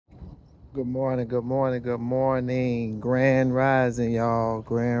Good morning, good morning, good morning. Grand rising, y'all.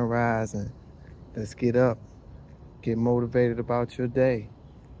 Grand rising. Let's get up. Get motivated about your day.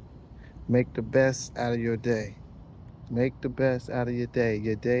 Make the best out of your day. Make the best out of your day.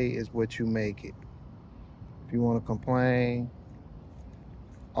 Your day is what you make it. If you want to complain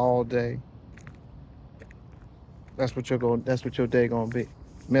all day, that's what your day gonna be.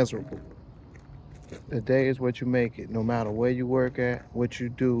 Miserable. The day is what you make it. No matter where you work at, what you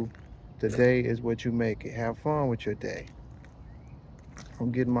do, the day is what you make it. Have fun with your day.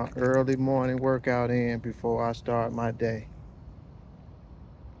 I'm getting my early morning workout in before I start my day.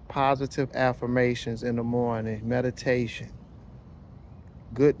 Positive affirmations in the morning, meditation,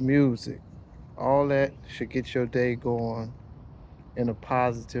 good music, all that should get your day going in a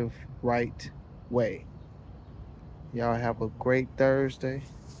positive, right way. Y'all have a great Thursday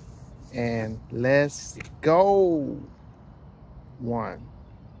and let's go. One.